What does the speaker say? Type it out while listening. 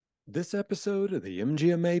This episode of the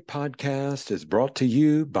MGMA podcast is brought to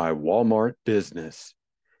you by Walmart Business.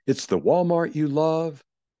 It's the Walmart you love,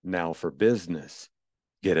 now for business.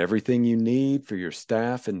 Get everything you need for your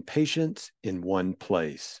staff and patients in one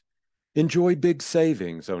place. Enjoy big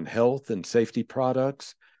savings on health and safety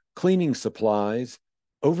products, cleaning supplies,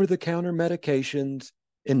 over-the-counter medications,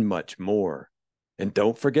 and much more. And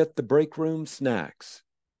don't forget the break room snacks.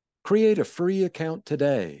 Create a free account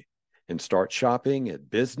today and start shopping at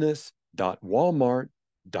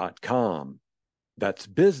business.walmart.com. That's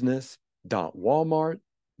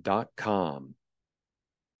business.walmart.com.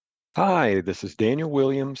 Hi, this is Daniel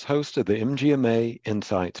Williams, host of the MGMA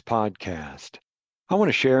Insights podcast. I want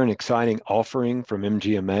to share an exciting offering from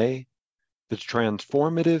MGMA, the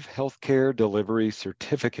Transformative Healthcare Delivery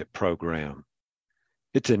Certificate Program.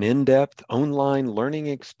 It's an in-depth online learning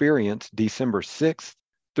experience December 6th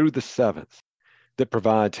through the 7th that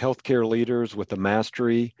provides healthcare leaders with the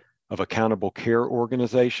mastery of accountable care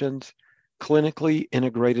organizations, clinically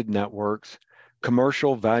integrated networks,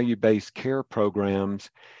 commercial value-based care programs,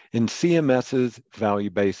 and CMS's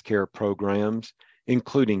value-based care programs,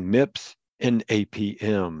 including MIPS and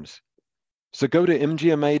APMs. So go to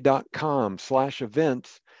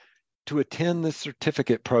mgma.com/events to attend the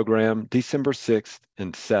certificate program December 6th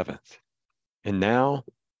and 7th. And now,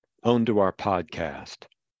 on to our podcast.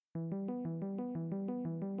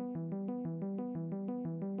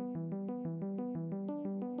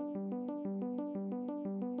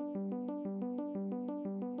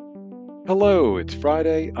 Hello, it's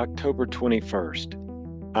Friday, October 21st.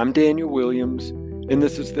 I'm Daniel Williams, and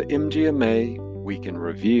this is the MGMA Week in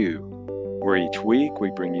Review, where each week we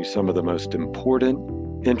bring you some of the most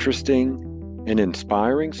important, interesting, and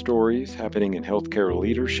inspiring stories happening in healthcare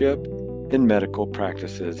leadership and medical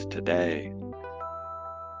practices today.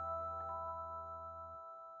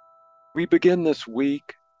 We begin this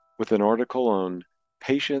week with an article on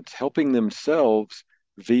patients helping themselves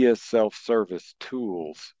via self-service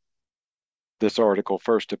tools. This article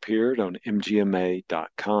first appeared on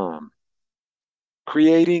mgma.com.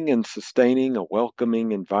 Creating and sustaining a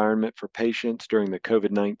welcoming environment for patients during the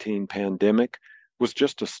COVID-19 pandemic was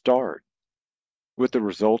just a start. With the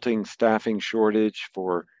resulting staffing shortage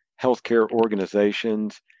for healthcare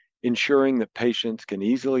organizations, ensuring that patients can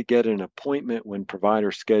easily get an appointment when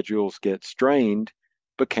provider schedules get strained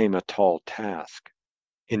became a tall task.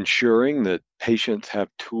 Ensuring that patients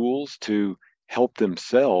have tools to help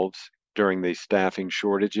themselves during these staffing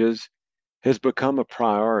shortages has become a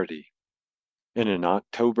priority. And an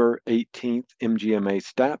October 18th MGMA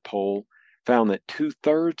stat poll found that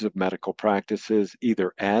 2/3 of medical practices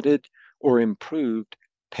either added or improved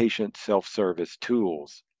patient self-service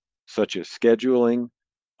tools, such as scheduling,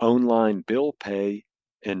 online bill pay,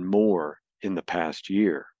 and more in the past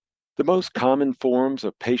year. The most common forms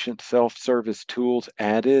of patient self-service tools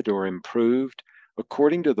added or improved,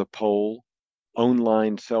 according to the poll,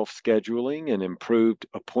 online self-scheduling and improved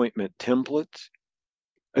appointment templates,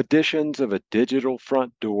 additions of a digital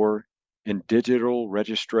front door and digital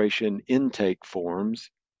registration intake forms,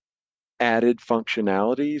 added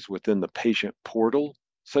functionalities within the patient portal,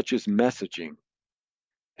 such as messaging,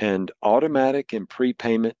 and automatic and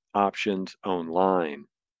prepayment options online.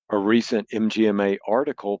 A recent MGMA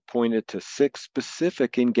article pointed to 6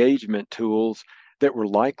 specific engagement tools that were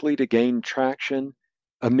likely to gain traction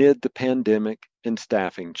amid the pandemic and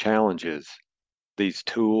staffing challenges. These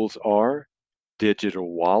tools are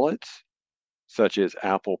digital wallets, such as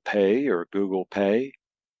Apple Pay or Google Pay,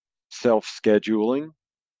 self-scheduling,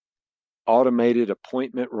 automated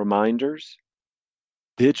appointment reminders,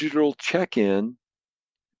 digital check-in,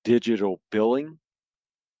 digital billing,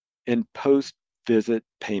 and post-visit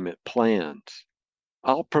payment plans.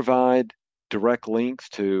 I'll provide direct links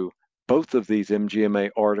to both of these MGMA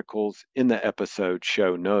articles in the episode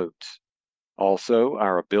show notes. Also,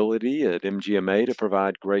 our ability at MGMA to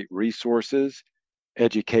provide great resources,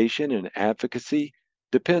 education, and advocacy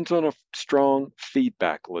depends on a strong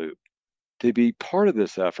feedback loop. To be part of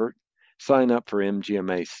this effort, sign up for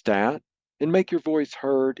MGMA Stat and make your voice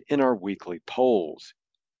heard in our weekly polls.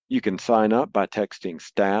 You can sign up by texting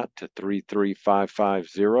STAT to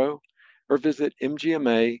 33550 or visit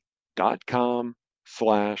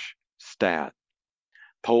mgma.com/stat.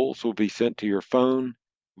 Polls will be sent to your phone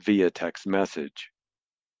via text message.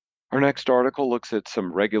 Our next article looks at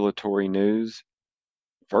some regulatory news.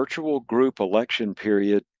 Virtual group election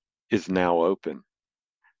period is now open.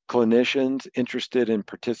 Clinicians interested in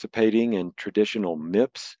participating in traditional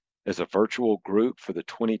MIPS as a virtual group for the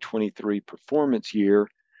 2023 performance year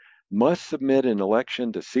must submit an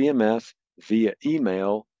election to CMS via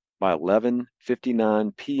email by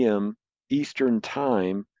 11:59 p.m. Eastern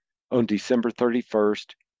Time on December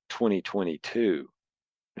 31st, 2022.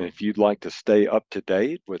 And if you'd like to stay up to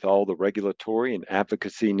date with all the regulatory and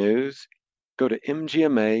advocacy news, go to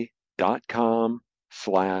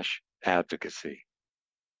mgma.com/advocacy.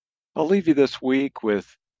 I'll leave you this week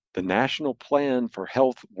with the National Plan for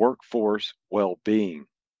Health Workforce Well-Being.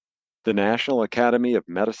 The National Academy of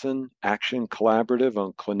Medicine Action Collaborative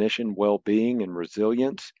on Clinician Well-Being and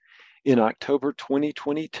Resilience in October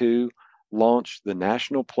 2022 launched the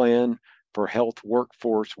National Plan for Health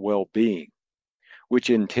Workforce Well-Being, which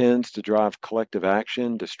intends to drive collective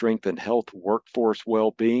action to strengthen health workforce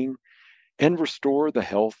well-being and restore the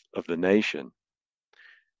health of the nation.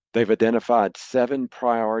 They've identified 7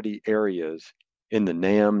 priority areas in the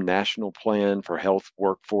NAM National Plan for Health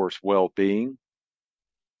Workforce Well-Being,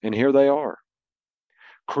 and here they are.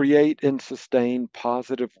 Create and sustain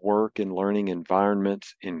positive work and learning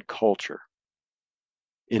environments in culture.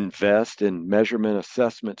 Invest in measurement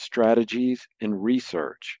assessment strategies and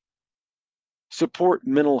research. Support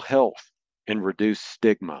mental health and reduce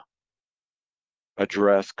stigma.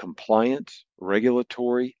 Address compliance,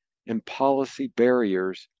 regulatory, and policy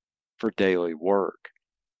barriers for daily work.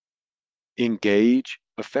 Engage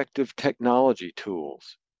effective technology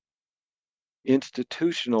tools.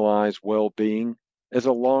 Institutionalize well-being as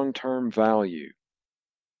a long-term value.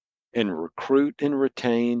 And recruit and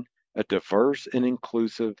retain a diverse and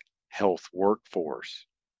inclusive health workforce.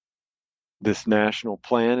 This national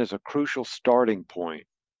plan is a crucial starting point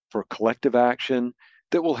for collective action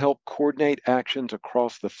that will help coordinate actions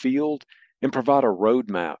across the field and provide a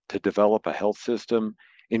roadmap to develop a health system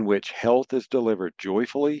in which health is delivered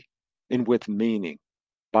joyfully and with meaning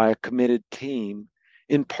by a committed team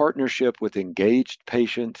in partnership with engaged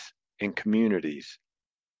patients and communities.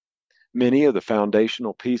 Many of the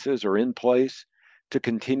foundational pieces are in place to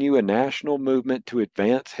continue a national movement to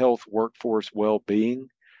advance health workforce well-being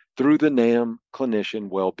through the NAM Clinician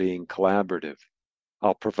Wellbeing Collaborative.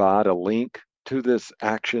 I'll provide a link to this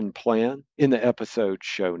action plan in the episode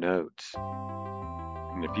show notes.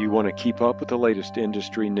 And if you want to keep up with the latest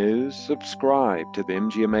industry news, subscribe to the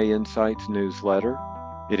MGMA Insights newsletter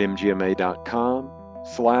at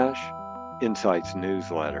mgma.com/insights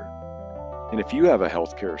newsletter. And if you have a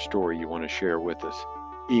healthcare story you want to share with us,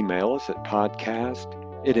 email us at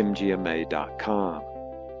podcast@mgma.com.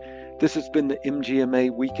 This has been the MGMA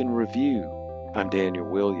Week in Review. I'm Daniel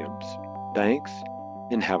Williams. Thanks,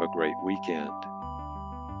 and have a great weekend.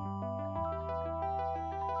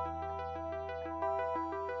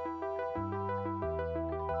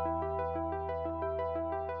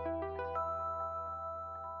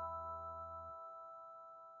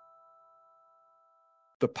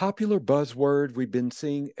 The popular buzzword we've been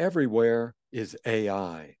seeing everywhere is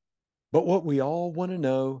AI. But what we all want to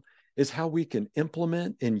know is how we can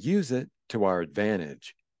implement and use it to our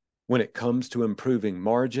advantage. When it comes to improving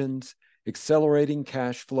margins, accelerating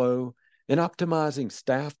cash flow, and optimizing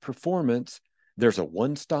staff performance, there's a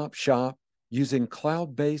one-stop shop using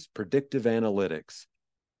cloud-based predictive analytics.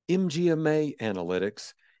 MGMA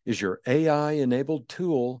Analytics is your AI-enabled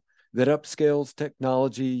tool that upscales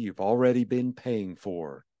technology you've already been paying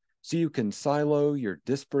for, so you can silo your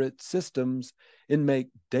disparate systems and make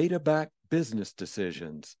data-backed business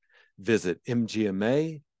decisions. Visit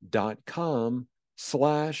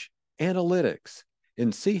mgma.com/analytics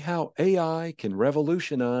and see how AI can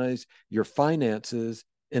revolutionize your finances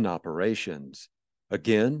and operations.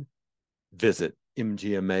 Again, visit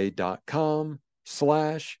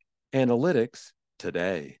mgma.com/analytics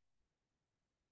today.